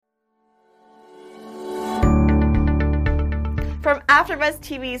AfterBuzz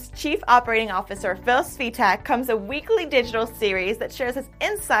TV's Chief Operating Officer, Phil Svitek, comes a weekly digital series that shares his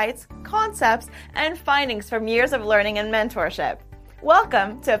insights, concepts, and findings from years of learning and mentorship.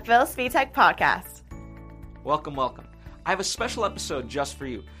 Welcome to Phil Svitek Podcast. Welcome, welcome. I have a special episode just for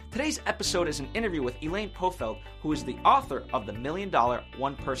you. Today's episode is an interview with Elaine Pofeldt, who is the author of The $1 Million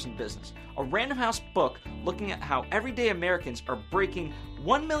One-Person Business, a Random House book looking at how everyday Americans are breaking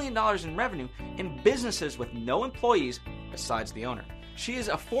 $1 million in revenue in businesses with no employees besides the owner. She is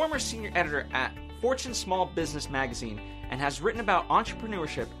a former senior editor at Fortune Small Business magazine and has written about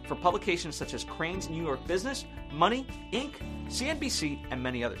entrepreneurship for publications such as Crain's New York Business, Money, Inc., CNBC, and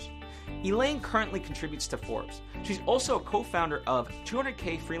many others. Elaine currently contributes to Forbes. She's also a co-founder of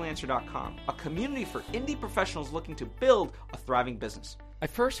 200kfreelancer.com, a community for indie professionals looking to build a thriving business. I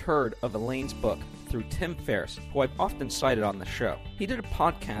first heard of Elaine's book through Tim Ferriss, who I've often cited on the show. He did a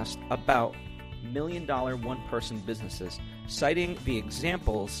podcast about $1 million one-person businesses, citing the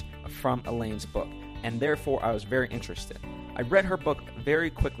examples from Elaine's book, and therefore I was very interested. I read her book very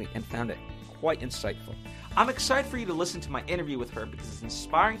quickly and found it quite insightful. I'm excited for you to listen to my interview with her because it's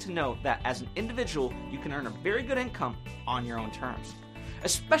inspiring to know that as an individual, you can earn a very good income on your own terms.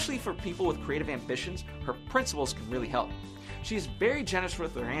 Especially for people with creative ambitions, her principles can really help. She is very generous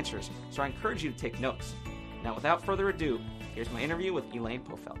with her answers, so I encourage you to take notes. Now, without further ado, here's my interview with Elaine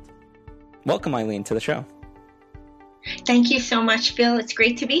Pofeldt. Welcome, Elaine, to the show. Thank you so much, Phil. It's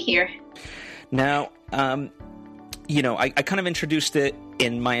great to be here. Now, I kind of introduced it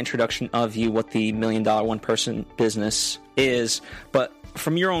in my introduction of you, what the $1 Million One-Person Business is, but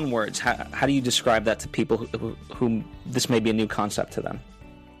from your own words, how do you describe that to people who this may be a new concept to them?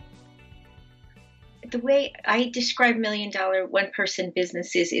 The way I describe $1 Million One-Person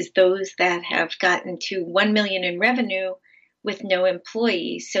businesses is those that have gotten to $1 million in revenue with no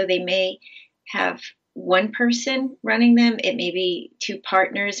employees. So they may have one person running them. It may be two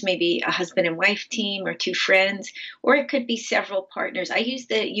partners, maybe a husband and wife team or two friends, or it could be several partners. I use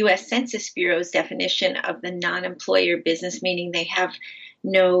the U.S. Census Bureau's definition of the non-employer business, meaning they have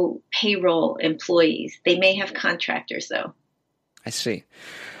no payroll employees. They may have contractors, though. I see.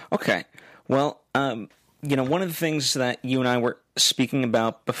 Okay. Well, one of the things that you and I were speaking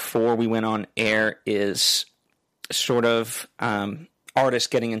about before we went on air is sort of artists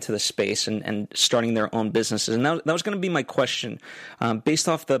getting into the space and starting their own businesses. And that was going to be my question. Based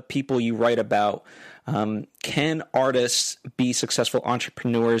off the people you write about, can artists be successful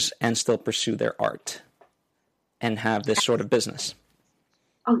entrepreneurs and still pursue their art and have this sort of business?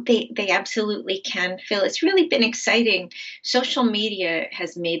 Oh, they absolutely can, Phil. It's really been exciting. Social media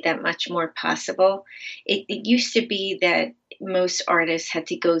has made that much more possible. It used to be that most artists had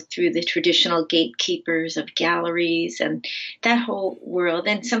to go through the traditional gatekeepers of galleries and that whole world.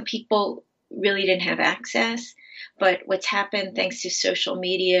 And some people really didn't have access. But what's happened thanks to social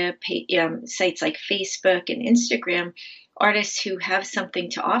media, sites like Facebook and Instagram, artists who have something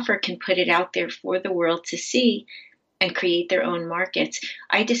to offer can put it out there for the world to see and create their own markets.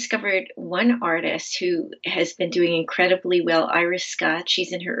 I discovered one artist who has been doing incredibly well, Iris Scott.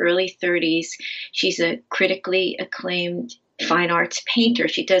 She's in her early 30s. She's a critically acclaimed fine arts painter.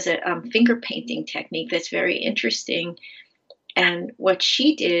 She does a finger painting technique that's very interesting. And what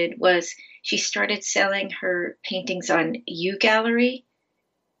she did was she started selling her paintings on uGallery.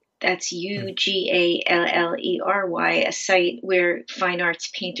 That's UGALLERY, a site where fine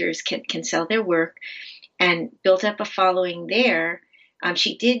arts painters can sell their work, and built up a following there.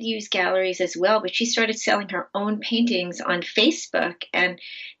 She did use galleries as well, but she started selling her own paintings on Facebook. And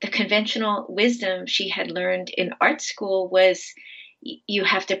the conventional wisdom she had learned in art school was you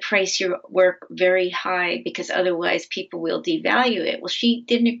have to price your work very high because otherwise people will devalue it. Well, she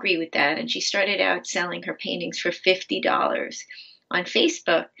didn't agree with that, and she started out selling her paintings for $50 on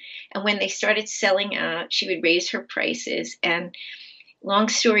Facebook. And when they started selling out, she would raise her prices. And long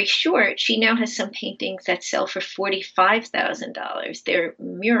story short, she now has some paintings that sell for $45,000. They're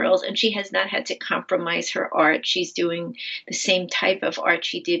murals, and she has not had to compromise her art. She's doing the same type of art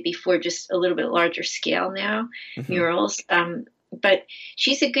she did before, just a little bit larger scale now, murals. But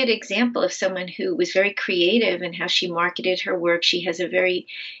she's a good example of someone who was very creative in how she marketed her work. She has a very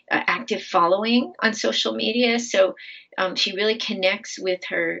active following on social media, so she really connects with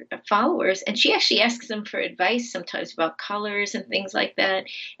her followers, and she actually asks them for advice sometimes about colors and things like that,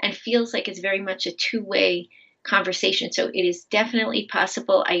 and feels like it's very much a two-way conversation. So it is definitely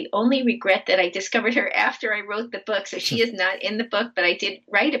possible. I only regret that I discovered her after I wrote the book. So she is not in the book, but I did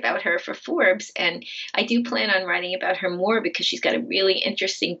write about her for Forbes. And I do plan on writing about her more because she's got a really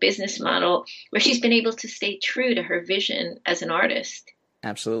interesting business model where she's been able to stay true to her vision as an artist.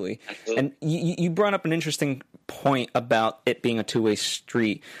 Absolutely. And you brought up an interesting point about it being a two-way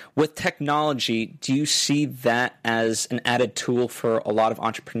street. With technology, do you see that as an added tool for a lot of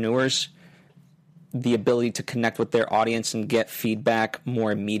entrepreneurs? The ability to connect with their audience and get feedback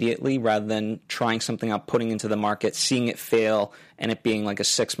more immediately rather than trying something out, putting into the market, seeing it fail, and it being like a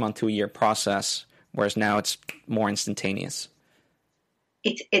 6-month to a year process, whereas now it's more instantaneous.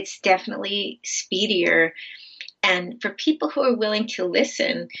 It's definitely speedier. And for people who are willing to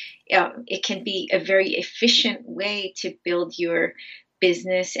listen, it can be a very efficient way to build your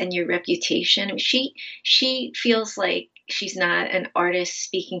business and your reputation. She feels like she's not an artist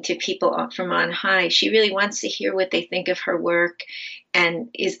speaking to people from on high. She really wants to hear what they think of her work and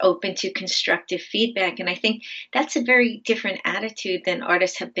is open to constructive feedback. And I think that's a very different attitude than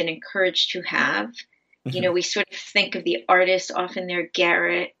artists have been encouraged to have. Mm-hmm. You know, we sort of think of the artist, often they're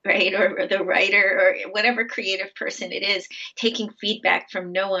Garrett, right? Or the writer or whatever creative person it is, taking feedback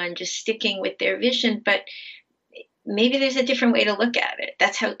from no one, just sticking with their vision. But maybe there's a different way to look at it.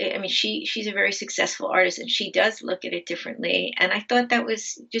 That's how, I mean, she's a very successful artist and she does look at it differently. And I thought that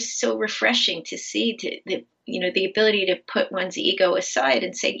was just so refreshing to see the ability to put one's ego aside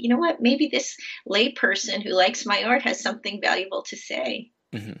and say, you know what, maybe this lay person who likes my art has something valuable to say.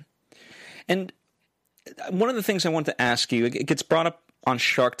 Mm-hmm. And one of the things I want to ask you, it gets brought up on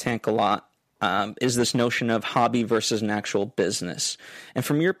Shark Tank a lot, is this notion of hobby versus an actual business. And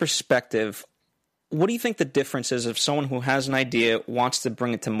from your perspective, what do you think the difference is if someone who has an idea wants to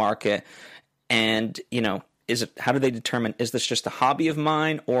bring it to market and, you know, how do they determine, is this just a hobby of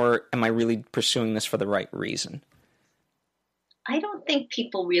mine or am I really pursuing this for the right reason? I don't think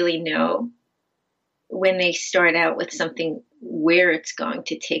people really know when they start out with something where it's going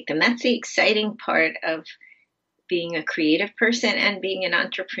to take them. That's the exciting part of being a creative person and being an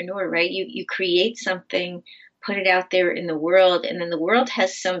entrepreneur, right? You create something, put it out there in the world, and then the world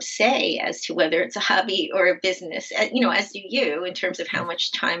has some say as to whether it's a hobby or a business, you know, as do you, in terms of how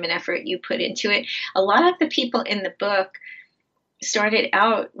much time and effort you put into it. A lot of the people in the book started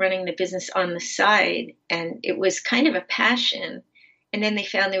out running the business on the side, and it was kind of a passion. And then they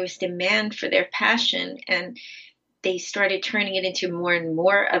found there was demand for their passion, and they started turning it into more and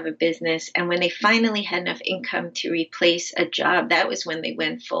more of a business. And when they finally had enough income to replace a job, that was when they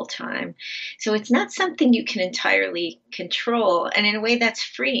went full time. So it's not something you can entirely control. And in a way that's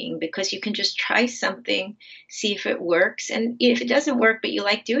freeing because you can just try something, see if it works. And if it doesn't work, but you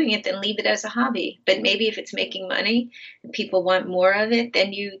like doing it, then leave it as a hobby. But maybe if it's making money and people want more of it,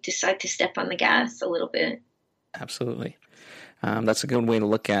 then you decide to step on the gas a little bit. Absolutely. That's a good way to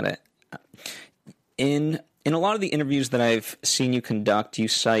look at it. In a lot of the interviews that I've seen you conduct, you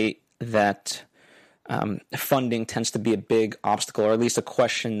cite that funding tends to be a big obstacle, or at least a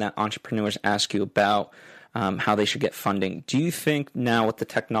question that entrepreneurs ask you about how they should get funding. Do you think now with the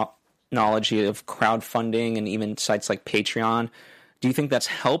technology of crowdfunding and even sites like Patreon, do you think that's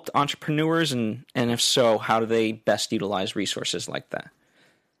helped entrepreneurs? And if so, how do they best utilize resources like that?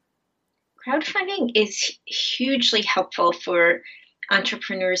 Crowdfunding is hugely helpful for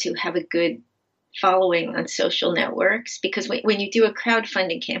entrepreneurs who have a good following on social networks, because when you do a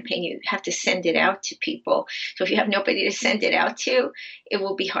crowdfunding campaign, you have to send it out to people. So if you have nobody to send it out to, it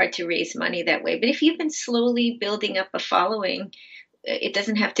will be hard to raise money that way. But if you've been slowly building up a following, it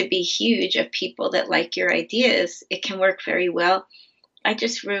doesn't have to be huge, of people that like your ideas. It can work very well. I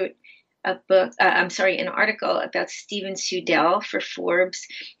just wrote an article about Steven Sudell for Forbes.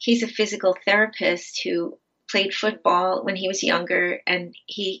 He's a physical therapist who played football when he was younger, and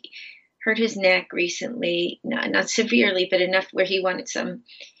he hurt his neck recently, not severely, but enough where he wanted some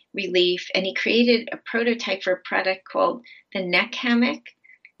relief. And he created a prototype for a product called the neck hammock.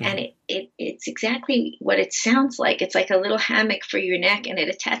 And it's exactly what it sounds like. It's like a little hammock for your neck, and it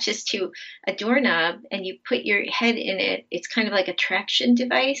attaches to a doorknob, and you put your head in it. It's kind of like a traction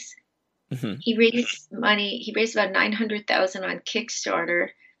device. Mm-hmm. He raised money. He raised about $900,000 on Kickstarter.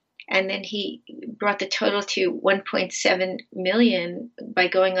 And then he brought the total to 1.7 million by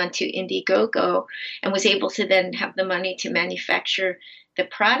going on to Indiegogo, and was able to then have the money to manufacture the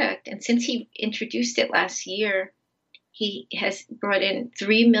product. And since he introduced it last year, he has brought in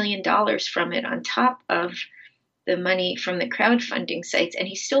 $3 million from it on top of the money from the crowdfunding sites. And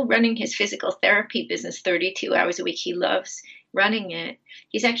he's still running his physical therapy business 32 hours a week. He loves running it.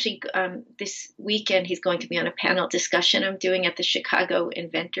 He's actually, this weekend, he's going to be on a panel discussion I'm doing at the Chicago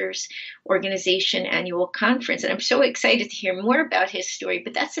Inventors Organization annual conference. And I'm so excited to hear more about his story.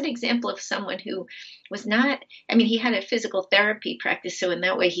 But that's an example of someone who was not, he had a physical therapy practice. So in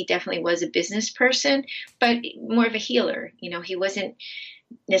that way, he definitely was a business person, but more of a healer. You know, he wasn't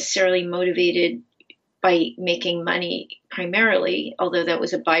necessarily motivated by making money primarily, although that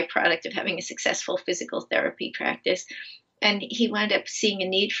was a byproduct of having a successful physical therapy practice. And he wound up seeing a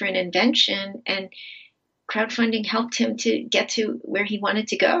need for an invention, and crowdfunding helped him to get to where he wanted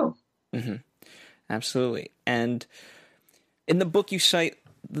to go. Mm-hmm. Absolutely. And in the book, you cite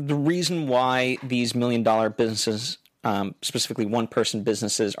the reason why these $1 million businesses, specifically one-person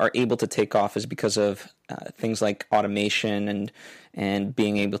businesses, are able to take off is because of things like automation and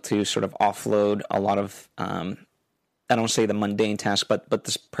being able to sort of offload a lot of, I don't want to say the mundane tasks, but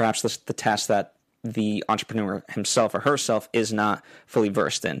perhaps the tasks that the entrepreneur himself or herself is not fully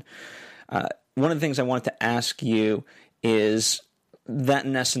versed in. One of the things I wanted to ask you is that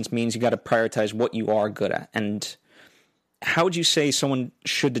in essence means you got to prioritize what you are good at. And how would you say someone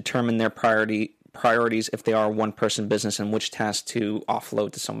should determine their priorities if they are a one-person business, and which tasks to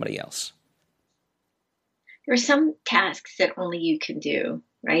offload to somebody else? There are some tasks that only you can do,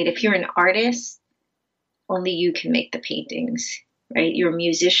 right? If you're an artist, only you can make the paintings, right? You're a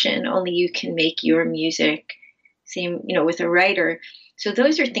musician, only you can make your music. Same, with a writer. So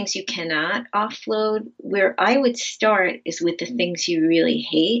those are things you cannot offload. Where I would start is with the things you really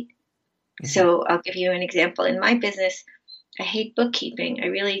hate. Mm-hmm. So I'll give you an example. In my business, I hate bookkeeping. I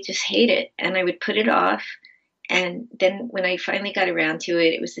really just hate it. And I would put it off. And then when I finally got around to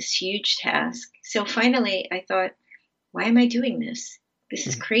it, it was this huge task. So finally I thought, why am I doing this? This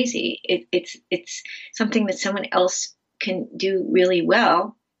is crazy. It's something that someone else can do really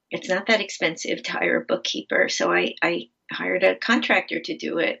well. It's not that expensive to hire a bookkeeper. So I hired a contractor to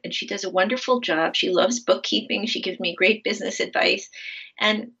do it, and she does a wonderful job. She loves bookkeeping. She gives me great business advice,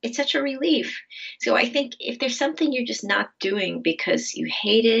 and it's such a relief. So I think if there's something you're just not doing because you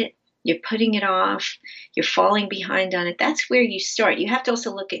hate it, you're putting it off, you're falling behind on it, that's where you start. You have to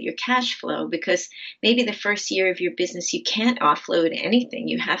also look at your cash flow, because maybe the first year of your business you can't offload anything.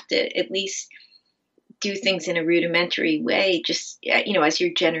 You have to at least do things in a rudimentary way, just, as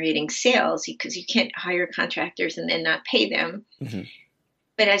you're generating sales, because you can't hire contractors and then not pay them. Mm-hmm.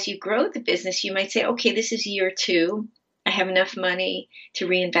 But as you grow the business, you might say, okay, this is year 2. I have enough money to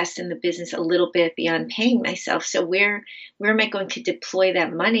reinvest in the business a little bit beyond paying myself. So where am I going to deploy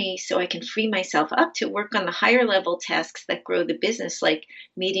that money so I can free myself up to work on the higher level tasks that grow the business, like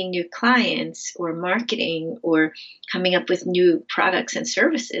meeting new clients or marketing or coming up with new products and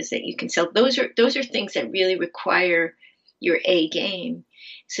services that you can sell? Those are things that really require your A game.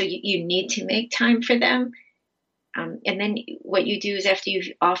 So you need to make time for them. And then what you do is after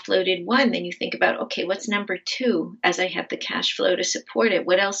you've offloaded one, then you think about, okay, what's number 2 as I have the cash flow to support it?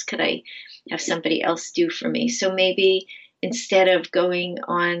 What else could I have somebody else do for me? So maybe instead of going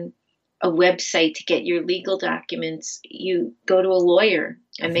on a website to get your legal documents, you go to a lawyer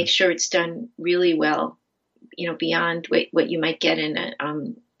and make sure it's done really well, beyond what you might get in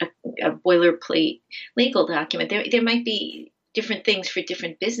a boilerplate legal document. There might be different things for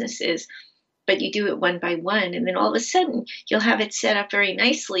different businesses, but you do it one by one, and then all of a sudden you'll have it set up very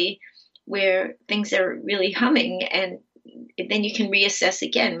nicely where things are really humming, and then you can reassess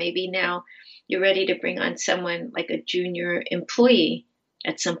again. Maybe now you're ready to bring on someone like a junior employee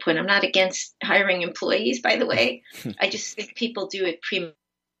at some point. I'm not against hiring employees, by the way. I just think people do it to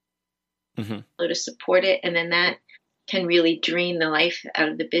support it, and then that can really drain the life out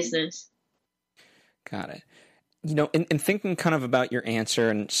of the business. Got it. In thinking kind of about your answer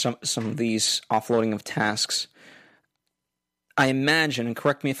and some of these offloading of tasks, I imagine, and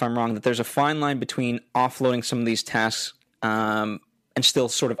correct me if I'm wrong, that there's a fine line between offloading some of these tasks and still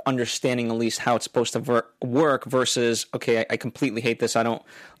sort of understanding at least how it's supposed to work versus, okay, I completely hate this. I don't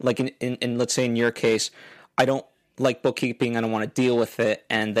like in let's say in your case, I don't like bookkeeping. I don't want to deal with it.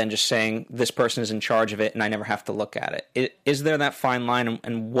 And then just saying this person is in charge of it and I never have to look at it. Is there that fine line,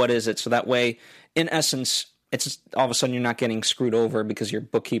 and what is it? So that way, in essence, it's just all of a sudden you're not getting screwed over because your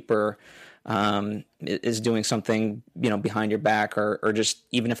bookkeeper is doing something, behind your back, or just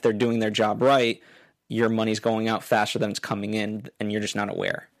even if they're doing their job right, your money's going out faster than it's coming in, and you're just not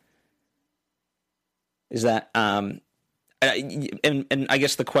aware. Is that and I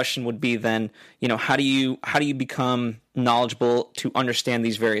guess the question would be then, how do you become knowledgeable to understand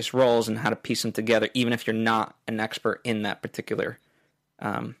these various roles and how to piece them together, even if you're not an expert in that particular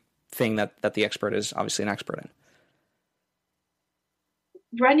thing that the expert is obviously an expert in?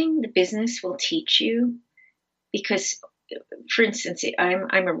 Running the business will teach you, because, for instance,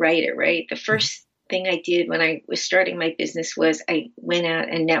 I'm a writer, right? The first thing I did when I was starting my business was I went out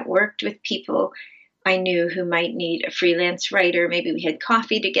and networked with people I knew who might need a freelance writer. Maybe we had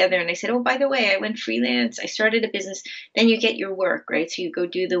coffee together, and I said, oh, by the way, I went freelance. I started a business. Then you get your work, right? So you go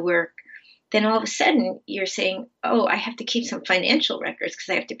do the work. then all of a sudden you're saying, oh, I have to keep some financial records because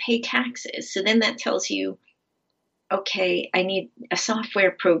I have to pay taxes. So then that tells you, okay, I need a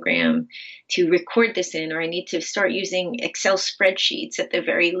software program to record this in, or I need to start using Excel spreadsheets at the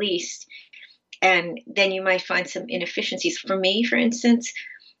very least. And then you might find some inefficiencies. For me, for instance,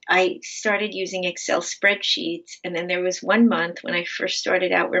 I started using Excel spreadsheets. And then there was one month when I first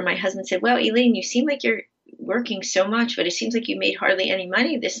started out where my husband said, well, Elaine, you seem like you're working so much, but it seems like you made hardly any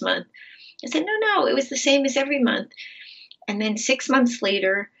money this month. I said, no, it was the same as every month. And then 6 months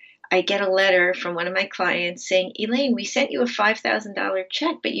later, I get a letter from one of my clients saying, Elaine, we sent you a $5,000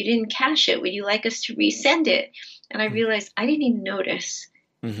 check, but you didn't cash it. Would you like us to resend it? And I realized I didn't even notice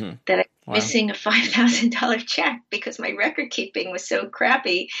that I was missing a $5,000 check because my record keeping was so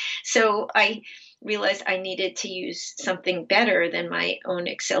crappy. So I realized I needed to use something better than my own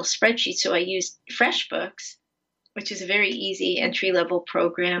Excel spreadsheet. So I used FreshBooks, which is a very easy entry-level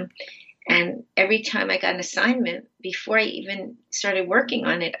program. And every time I got an assignment, before I even started working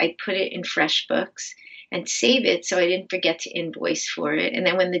on it, I put it in FreshBooks and save it so I didn't forget to invoice for it. And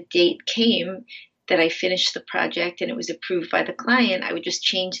then when the date came that I finished the project and it was approved by the client, I would just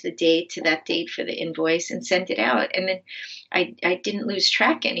change the date to that date for the invoice and send it out. And then I didn't lose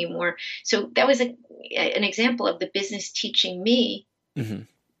track anymore. So that was an example of the business teaching me that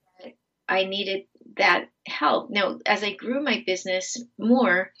I needed that help. Now, as I grew my business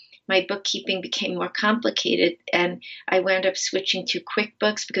more, my bookkeeping became more complicated, and I wound up switching to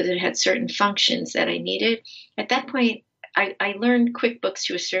QuickBooks because it had certain functions that I needed. At that point, I learned QuickBooks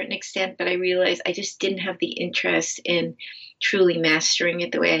to a certain extent, but I realized I just didn't have the interest in truly mastering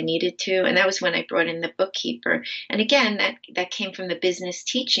it the way I needed to. And that was when I brought in the bookkeeper. And again, that came from the business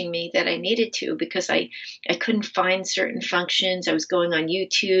teaching me that I needed to, because I couldn't find certain functions. I was going on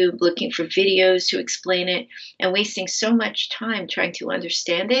YouTube, looking for videos to explain it, and wasting so much time trying to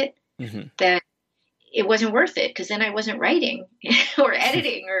understand it that it wasn't worth it, because then I wasn't writing or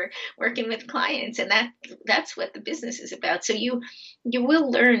editing or working with clients. And that's what the business is about. So you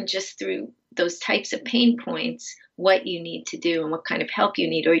will learn just through those types of pain points what you need to do and what kind of help you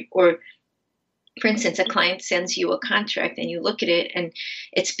need. Or for instance, a client sends you a contract and you look at it and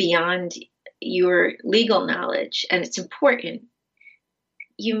it's beyond your legal knowledge and it's important.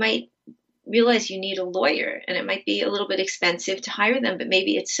 You might realize you need a lawyer, and it might be a little bit expensive to hire them, but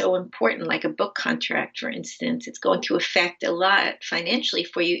maybe it's so important, like a book contract, for instance. It's going to affect a lot financially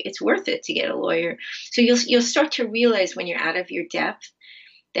for you. It's worth it to get a lawyer. So you'll start to realize when you're out of your depth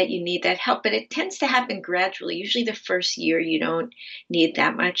that you need that help, but it tends to happen gradually. Usually the first year you don't need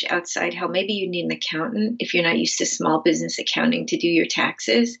that much outside help. Maybe you need an accountant if you're not used to small business accounting to do your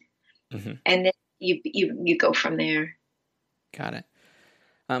taxes, and then you go from there. Got it.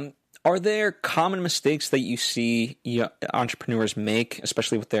 Are there common mistakes that you see entrepreneurs make,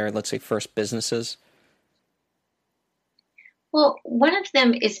 especially with their, let's say, first businesses? Well, one of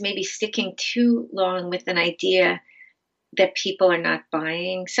them is maybe sticking too long with an idea that people are not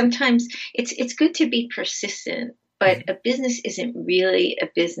buying. Sometimes it's good to be persistent, but a business isn't really a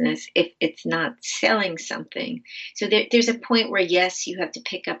business if it's not selling something. So there's a point where, yes, you have to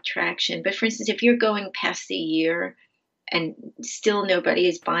pick up traction. But for instance, if you're going past a year and still nobody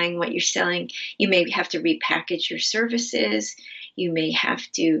is buying what you're selling, you may have to repackage your services. You may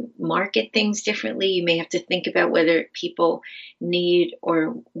have to market things differently. You may have to think about whether people need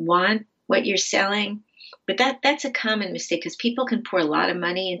or want what you're selling. But that's a common mistake, because people can pour a lot of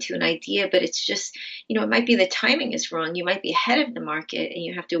money into an idea, but it's just, it might be the timing is wrong. You might be ahead of the market and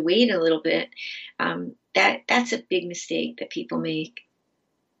you have to wait a little bit. That's a big mistake that people make.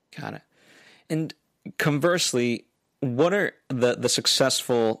 Got it. And conversely, what are the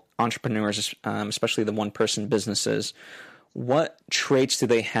successful entrepreneurs, especially the one-person businesses, what traits do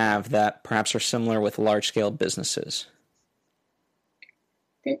they have that perhaps are similar with large-scale businesses?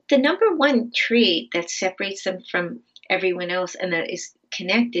 The number one trait that separates them from everyone else and that is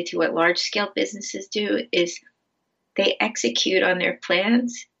connected to what large-scale businesses do is they execute on their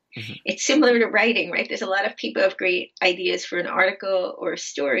plans. It's similar to writing, right? There's a lot of people who have great ideas for an article or a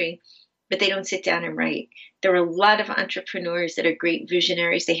story, but they don't sit down and write. There are a lot of entrepreneurs that are great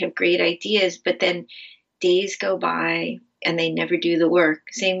visionaries. They have great ideas, but then days go by and they never do the work.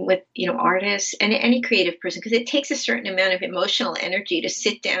 Same with, artists and any creative person, because it takes a certain amount of emotional energy to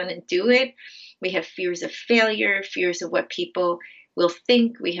sit down and do it. We have fears of failure, fears of what people will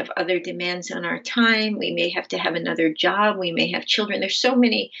think. We have other demands on our time. We may have to have another job. We may have children. There's so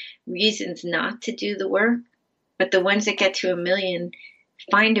many reasons not to do the work, but the ones that get to 1 million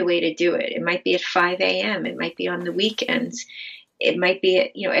find a way to do it. It might be at 5 a.m. It might be on the weekends. It might be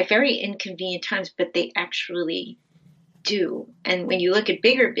at very inconvenient times, but they actually do. And when you look at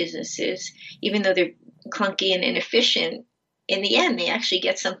bigger businesses, even though they're clunky and inefficient, in the end, they actually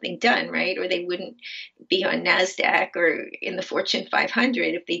get something done, right? Or they wouldn't be on NASDAQ or in the Fortune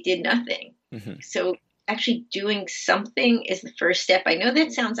 500 if they did nothing. Mm-hmm. So actually doing something is the first step. I know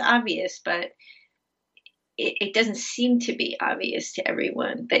that sounds obvious, but it doesn't seem to be obvious to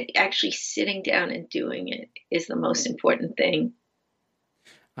everyone that actually sitting down and doing it is the most important thing.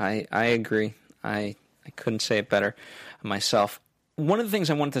 I agree. I couldn't say it better myself. One of the things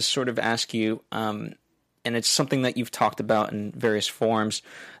I wanted to sort of ask you, and it's something that you've talked about in various forums,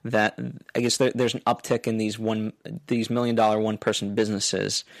 that I guess there's an uptick in these $1 million one-person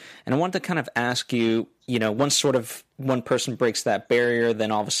businesses. And I wanted to kind of ask you, once one person breaks that barrier,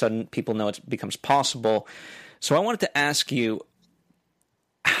 then all of a sudden people know it becomes possible. So I wanted to ask you,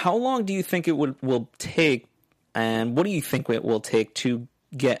 how long do you think it will take, and what do you think it will take to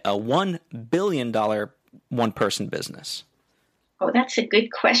get a $1 billion one-person business? Oh, that's a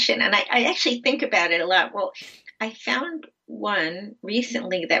good question. And I actually think about it a lot. Well, I found one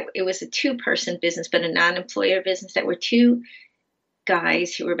recently that it was a two-person business, but a non-employer business, that were two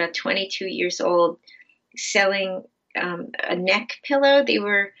guys who were about 22 years old selling a neck pillow. They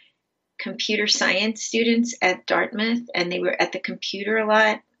were computer science students at Dartmouth, and they were at the computer a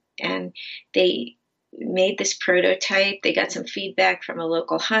lot. And they made this prototype. They got some feedback from a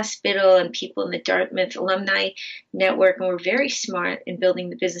local hospital and people in the Dartmouth alumni network, and were very smart in building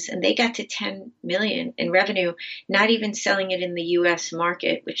the business. And they got to 10 million in revenue, not even selling it in the US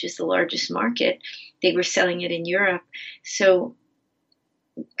market, which is the largest market. They were selling it in Europe. So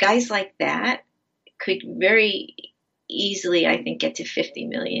guys like that could very easily, I think, get to 50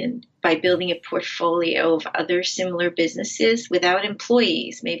 million by building a portfolio of other similar businesses without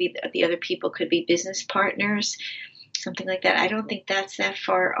employees. Maybe the other people could be business partners, something like that. I don't think that's that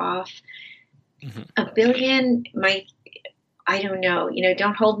far off. Mm-hmm. $1 billion I don't know.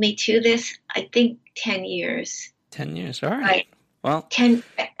 Don't hold me to this. I think 10 years. 10 years. All right. Well,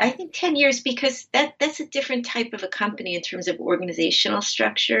 I think 10 years, because that's a different type of a company in terms of organizational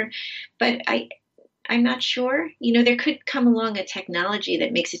structure. But I'm not sure. There could come along a technology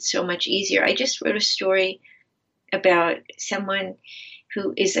that makes it so much easier. I just wrote a story about someone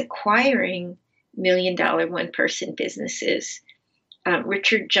who is acquiring $1 million one-person businesses.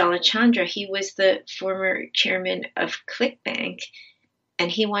 Richard Jalachandra, he was the former chairman of ClickBank, and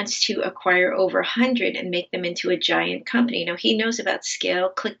he wants to acquire over 100 and make them into a giant company. He knows about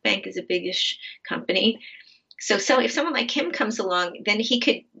scale. ClickBank is a biggish company. So if someone like him comes along, then he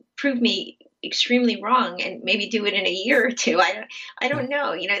could prove me extremely wrong and maybe do it in a year or two. I don't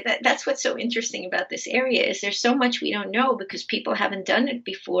know. That's what's so interesting about this area, is there's so much we don't know because people haven't done it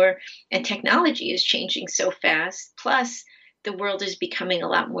before, and technology is changing so fast. Plus, the world is becoming a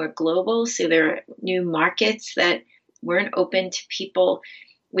lot more global. So there are new markets that weren't open to people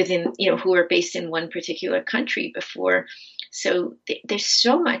within, who are based in one particular country before. So there's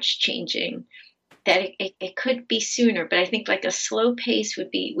so much changing that it could be sooner, but I think like a slow pace would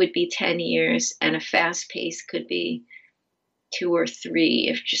be 10 years, and a fast pace could be 2 or 3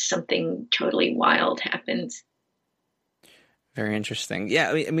 if just something totally wild happens. Very interesting. Yeah,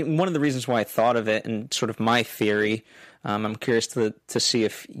 I mean, one of the reasons why I thought of it, and sort of my theory, I'm curious to see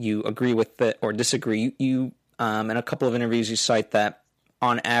if you agree with it or disagree. You in a couple of interviews, you cite that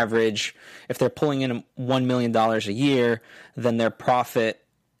on average, if they're pulling in $1 million a year, then their profit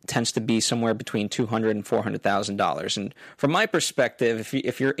tends to be somewhere between $200,000 and $400,000. And from my perspective,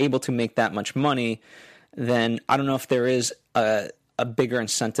 if you're able to make that much money, then I don't know if there is a bigger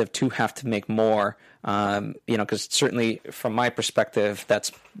incentive to have to make more. Because certainly from my perspective,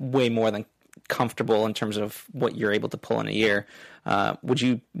 that's way more than comfortable in terms of what you're able to pull in a year. Would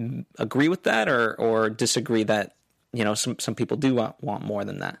you agree with that, or disagree that some people do want more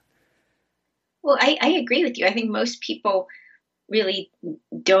than that? Well, I agree with you. I think most people really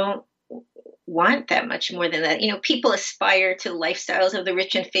don't want that much more than that. People aspire to lifestyles of the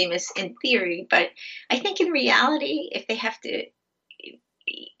rich and famous in theory, but I think in reality, if they have to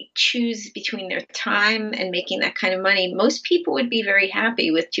choose between their time and making that kind of money, most people would be very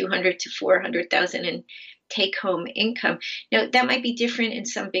happy with 200 to 400,000 in take-home income. Now, that might be different in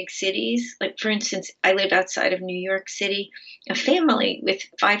some big cities. Like, for instance, I live outside of New York City. A family with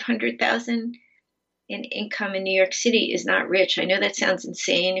 500,000 in income in New York City is not rich. I know that sounds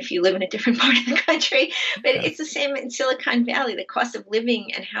insane if you live in a different part of the country, but it's the same in Silicon Valley. The cost of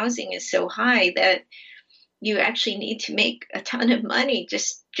living and housing is so high that you actually need to make a ton of money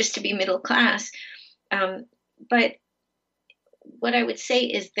just to be middle class. But what I would say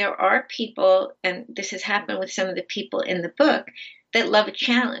is there are people, and this has happened with some of the people in the book, that love a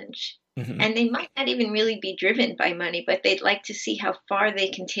challenge. Hmm. And they might not even really be driven by money, but they'd like to see how far they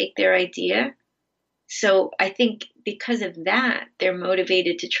can take their idea. So I think because of that, they're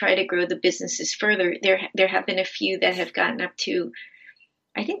motivated to try to grow the businesses further. There have been a few that have gotten up to,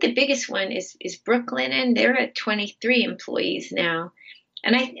 I think the biggest one is Brooklyn, and they're at 23 employees now.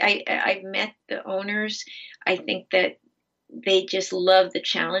 And I've met the owners. I think that they just love the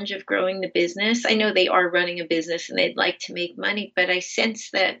challenge of growing the business. I know they are running a business and they'd like to make money, but I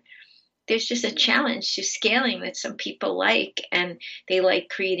sense that there's just a challenge to scaling that some people like, and they like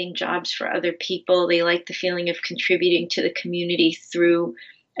creating jobs for other people. They like the feeling of contributing to the community through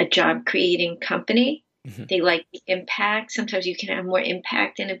a job creating company. Hmm. They like the impact. Sometimes you can have more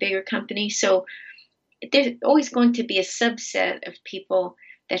impact in a bigger company. So there's always going to be a subset of people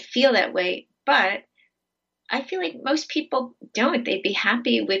that feel that way. But I feel like most people don't. They'd be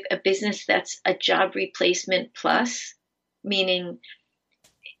happy with a business that's a job replacement plus, meaning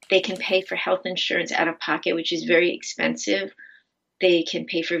they can pay for health insurance out of pocket, which is very expensive. They can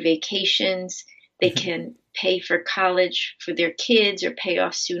pay for vacations. They Hmm. can pay for college for their kids or pay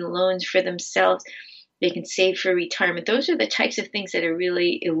off student loans for themselves. They can save for retirement. Those are the types of things that are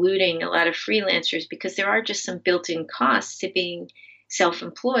really eluding a lot of freelancers, because there are just some built-in costs to being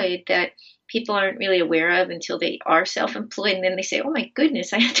self-employed that people aren't really aware of until they are self-employed. And then they say, oh my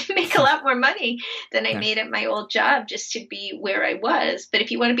goodness, I have to make a lot more money than I Yeah. made at my old job just to be where I was. But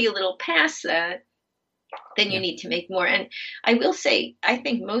if you want to be a little past that, then you Yeah. need to make more. And I will say, I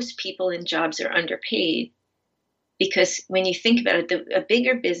think most people in jobs are underpaid, because when you think about it, a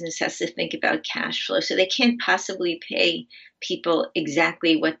bigger business has to think about cash flow. So they can't possibly pay people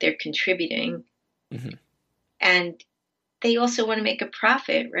exactly what they're contributing. Hmm. And they also want to make a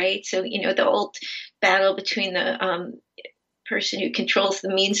profit, right? So, the old battle between the person who controls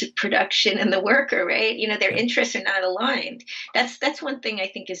the means of production and the worker, right? Their Yeah. interests are not aligned. That's one thing I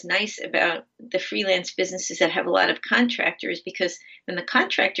think is nice about the freelance businesses that have a lot of contractors, because when the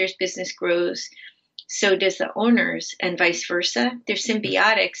contractor's business grows, so does the owners, and vice versa. They're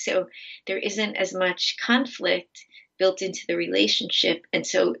symbiotic, so there isn't as much conflict built into the relationship. And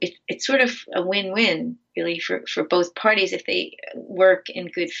so it's sort of a win-win, really, for both parties if they work in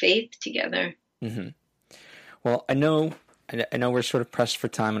good faith together. Hmm. Well, I know we're sort of pressed for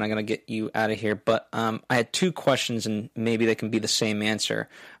time, and I'm going to get you out of here. But I had two questions, and maybe they can be the same answer.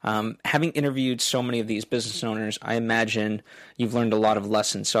 Having interviewed so many of these business owners, I imagine you've learned a lot of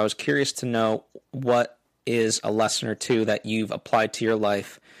lessons. So I was curious to know, what is a lesson or two that you've applied to your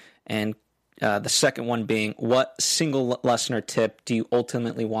life, and the second one being, what single lesson or tip do you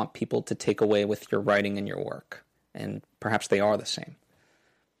ultimately want people to take away with your writing and your work? And perhaps they are the same.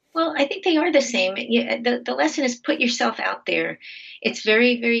 Well, I think they are the same. The lesson is put yourself out there. It's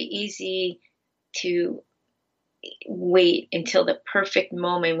very, very easy to wait until the perfect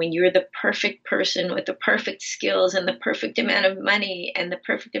moment when you're the perfect person with the perfect skills and the perfect amount of money and the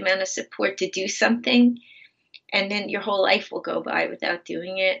perfect amount of support to do something. And then your whole life will go by without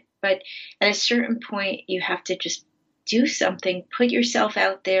doing it. But at a certain point, you have to just do something, put yourself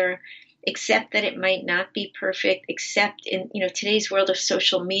out there, accept that it might not be perfect, accept in today's world of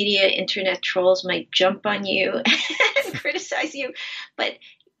social media, internet trolls might jump on you and criticize you, but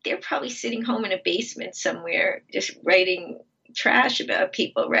they're probably sitting home in a basement somewhere just writing trash about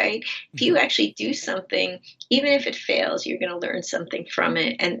people, right? If you actually do something, even if it fails, you're going to learn something from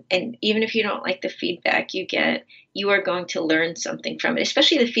it. And even if you don't like the feedback you get, you are going to learn something from it,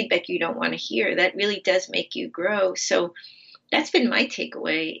 especially the feedback you don't want to hear. That really does make you grow. So that's been my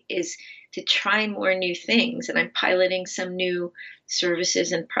takeaway, is to try more new things. And I'm piloting some new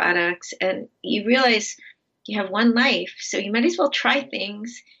services and products. And you realize you have one life, so you might as well try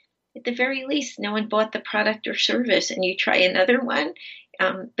things. At the very least, no one bought the product or service, and you try another one.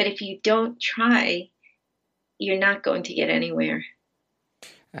 But if you don't try, you're not going to get anywhere.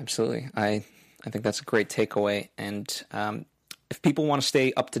 Absolutely. I think that's a great takeaway. And if people want to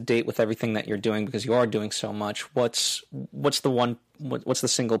stay up to date with everything that you're doing, because you are doing so much, what's the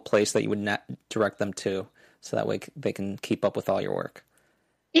single place that you would direct them to, so that way they can keep up with all your work?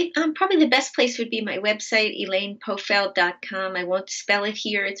 Probably the best place would be my website, ElainePofeldt.com. I won't spell it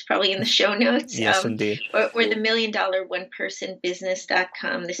here. It's probably in the show notes. Yes, indeed. Or the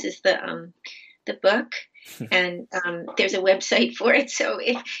 $1,000,000-One-Person-Business.com. This is the book, and there's a website for it. So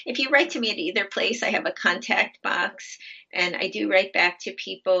if you write to me at either place, I have a contact box, and I do write back to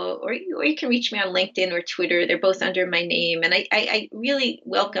people, or you can reach me on LinkedIn or Twitter. They're both under my name, and I really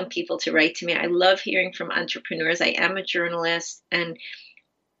welcome people to write to me. I love hearing from entrepreneurs. I am a journalist, and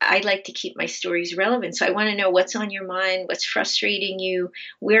I like to keep my stories relevant. So I want to know what's on your mind, what's frustrating you,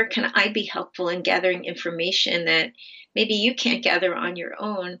 where can I be helpful in gathering information that maybe you can't gather on your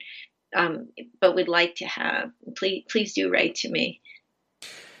own. but would like to have, please do write to me.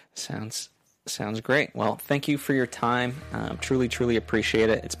 Sounds great. Well, thank you for your time. Truly appreciate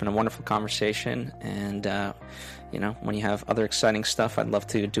it. It's been a wonderful conversation. And, when you have other exciting stuff, I'd love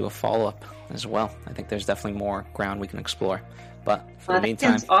to do a follow-up as well. I think there's definitely more ground we can explore. But for the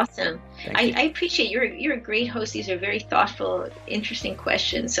meantime, that sounds awesome. I appreciate you're a great host. These are very thoughtful, interesting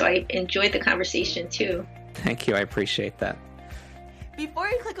questions. So I enjoyed the conversation too. Thank you. I appreciate that. Before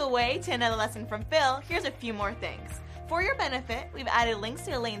you click away to another lesson from Phil, here's a few more things. For your benefit, we've added links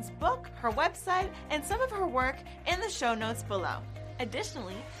to Elaine's book, her website, and some of her work in the show notes below.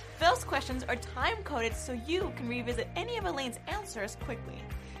 Additionally, Phil's questions are time-coded so you can revisit any of Elaine's answers quickly.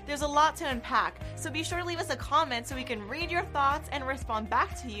 There's a lot to unpack, so be sure to leave us a comment so we can read your thoughts and respond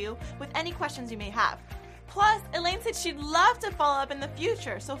back to you with any questions you may have. Plus, Elaine said she'd love to follow up in the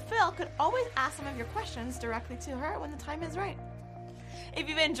future, so Phil could always ask some of your questions directly to her when the time is right. If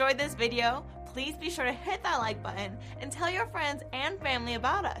you've enjoyed this video, please be sure to hit that like button and tell your friends and family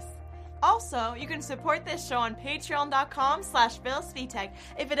about us. Also, you can support this show on patreon.com/PhilSvitek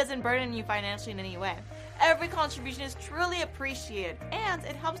if it doesn't burden you financially in any way. Every contribution is truly appreciated, and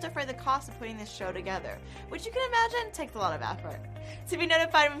it helps defray the cost of putting this show together, which you can imagine takes a lot of effort. To be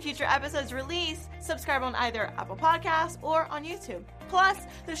notified when future episodes release, subscribe on either Apple Podcasts or on YouTube. Plus,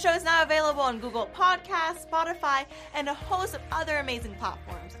 the show is now available on Google Podcasts, Spotify, and a host of other amazing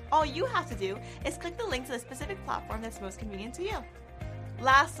platforms. All you have to do is click the link to the specific platform that's most convenient to you.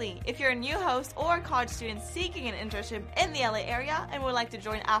 Lastly, if you're a new host or a college student seeking an internship in the LA area and would like to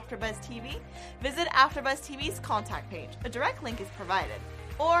join AfterBuzz TV, visit AfterBuzz TV's contact page. A direct link is provided.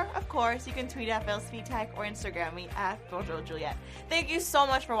 Or, of course, you can tweet at PhilSvitek or Instagram me at BonjourJuliet. Thank you so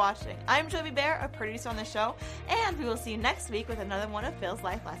much for watching. I'm Joby Bear, a producer on the show, and we will see you next week with another one of Phil's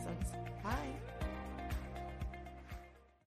life lessons. Bye.